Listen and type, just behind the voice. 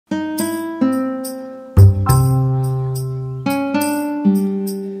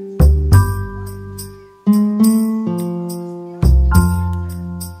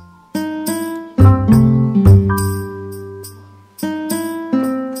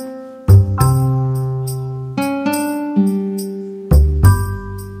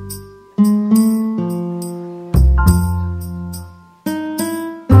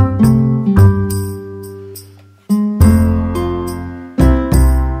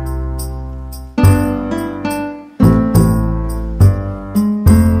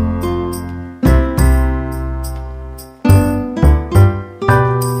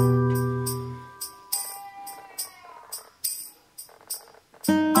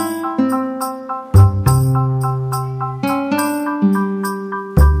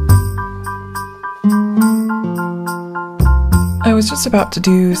was just about to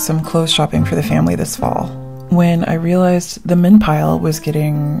do some clothes shopping for the family this fall when I realized the min pile was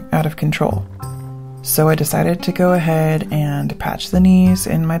getting out of control. So I decided to go ahead and patch the knees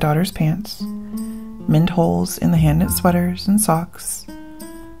in my daughter's pants, mend holes in the hand knit sweaters and socks,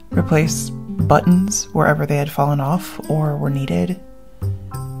 replace buttons wherever they had fallen off or were needed,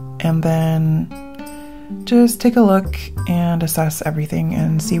 and then just take a look and assess everything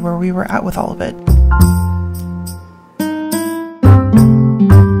and see where we were at with all of it.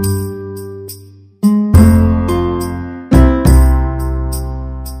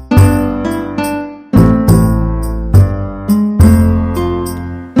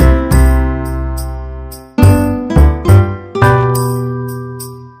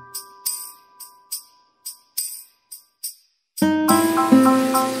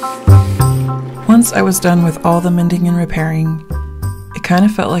 Once I was done with all the mending and repairing, it kind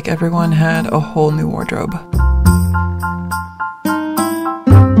of felt like everyone had a whole new wardrobe.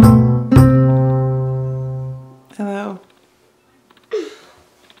 Hello.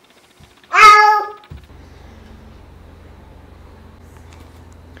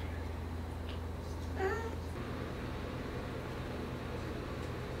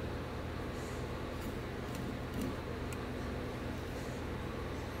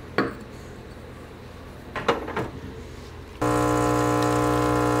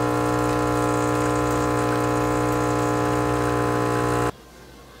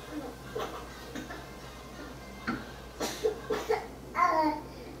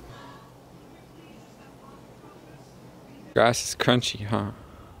 Grass is crunchy, huh?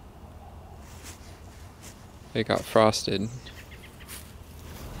 It got frosted.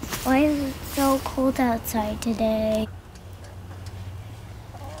 Why is it so cold outside today?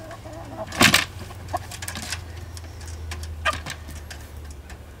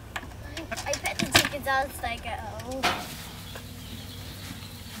 I bet the chickens outside go.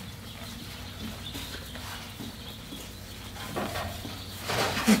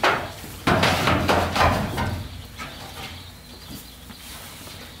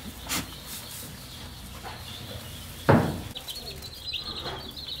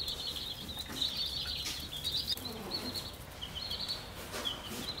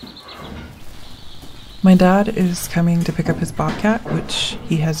 My dad is coming to pick up his Bobcat, which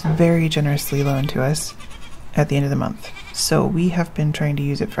he has very generously loaned to us at the end of the month. So we have been trying to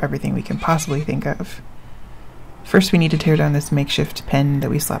use it for everything we can possibly think of. First, we need to tear down this makeshift pen that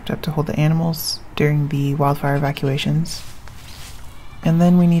we slapped up to hold the animals during the wildfire evacuations. And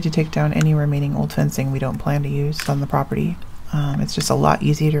then we need to take down any remaining old fencing we don't plan to use on the property. It's just a lot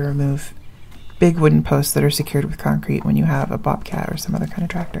easier to remove big wooden posts that are secured with concrete when you have a Bobcat or some other kind of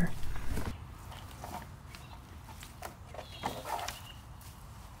tractor.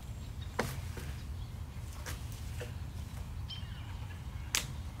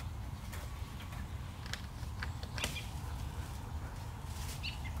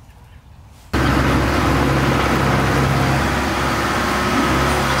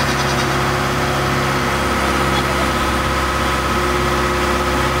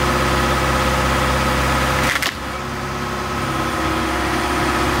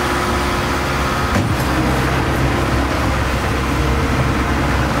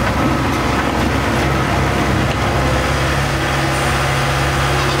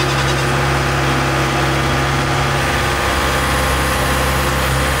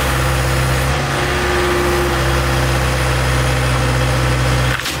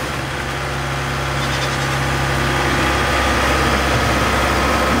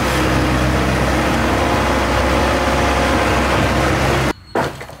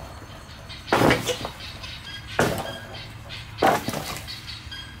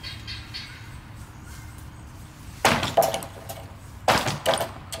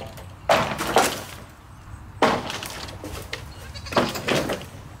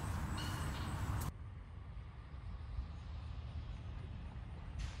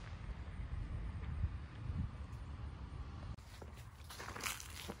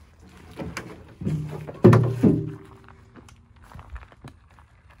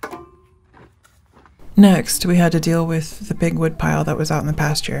 Next, we had to deal with the big wood pile that was out in the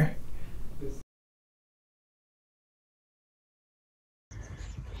pasture.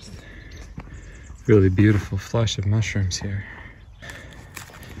 Really beautiful flush of mushrooms here.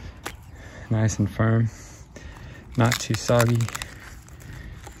 Nice and firm, not too soggy.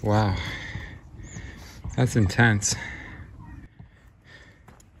 Wow, that's intense.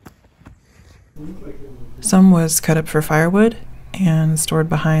 Some was cut up for firewood and stored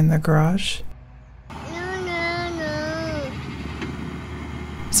behind the garage.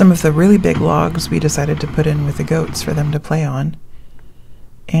 Some of the really big logs we decided to put in with the goats for them to play on,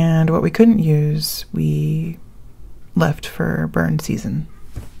 And what we couldn't use, we left for burn season.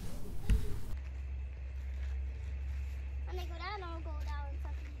 When they go down, I'll go down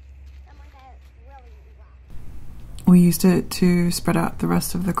somewhere that really rough. We used it to spread out the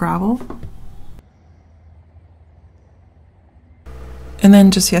rest of the gravel. And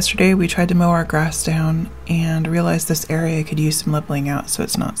then just yesterday we tried to mow our grass down and realized this area could use some leveling out so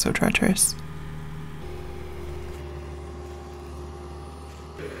it's not so treacherous.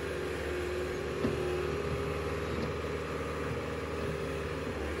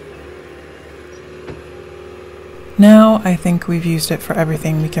 Now I think we've used it for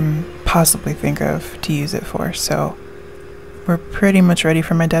everything we can possibly think of to use it for, so we're pretty much ready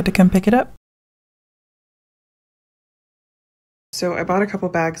for my dad to come pick it up. So I bought a couple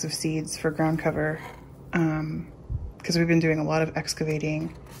bags of seeds for ground cover because we've been doing a lot of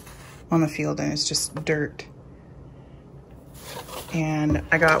excavating on the field and it's just dirt. And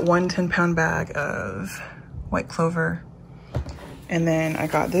I got one 10-pound bag of white clover. And then I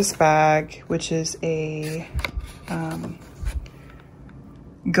got this bag, which is a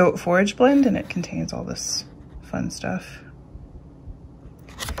goat forage blend, and it contains all this fun stuff.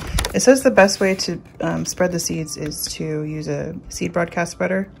 It says the best way to spread the seeds is to use a seed broadcast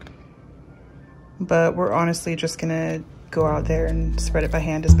spreader, but we're honestly just gonna go out there and spread it by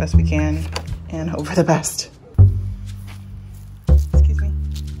hand as best we can and hope for the best. Excuse me.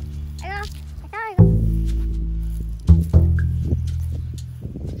 I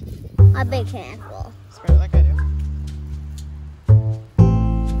got a big handful. Spread it like I do.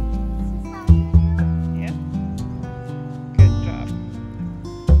 Yeah. Good job.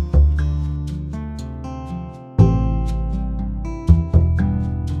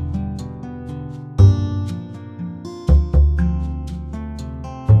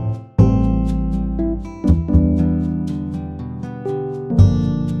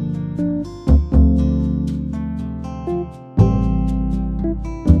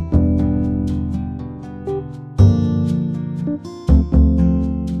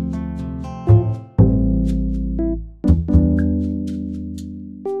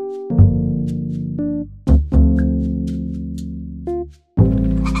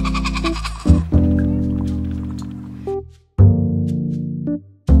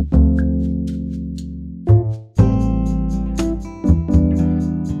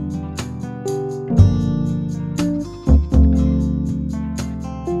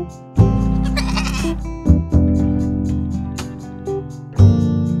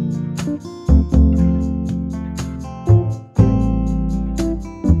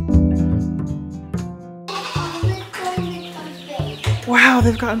 Wow,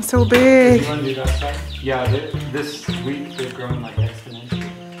 they've gotten so big. You want to do that side? Yeah, this week they've grown like exponentially.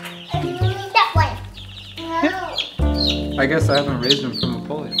 That way. No. I guess I haven't raised them from a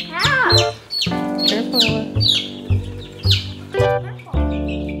pulley. How? Careful, Ella.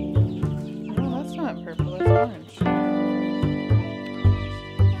 No, that's not purple, that's orange.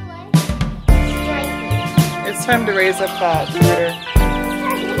 It's time to raise up that critter.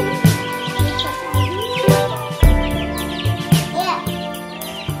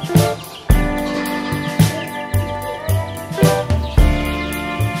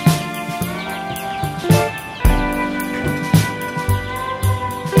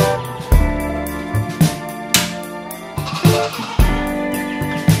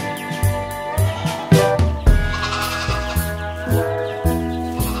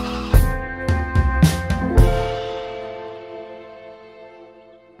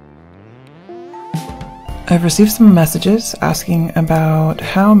 I've received some messages asking about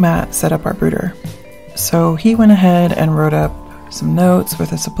how Matt set up our brooder. So he went ahead and wrote up some notes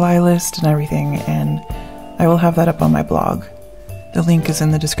with a supply list and everything, and I will have that up on my blog. The link is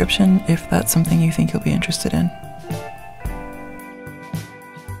in the description if that's something you think you'll be interested in.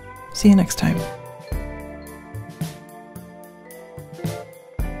 See you next time.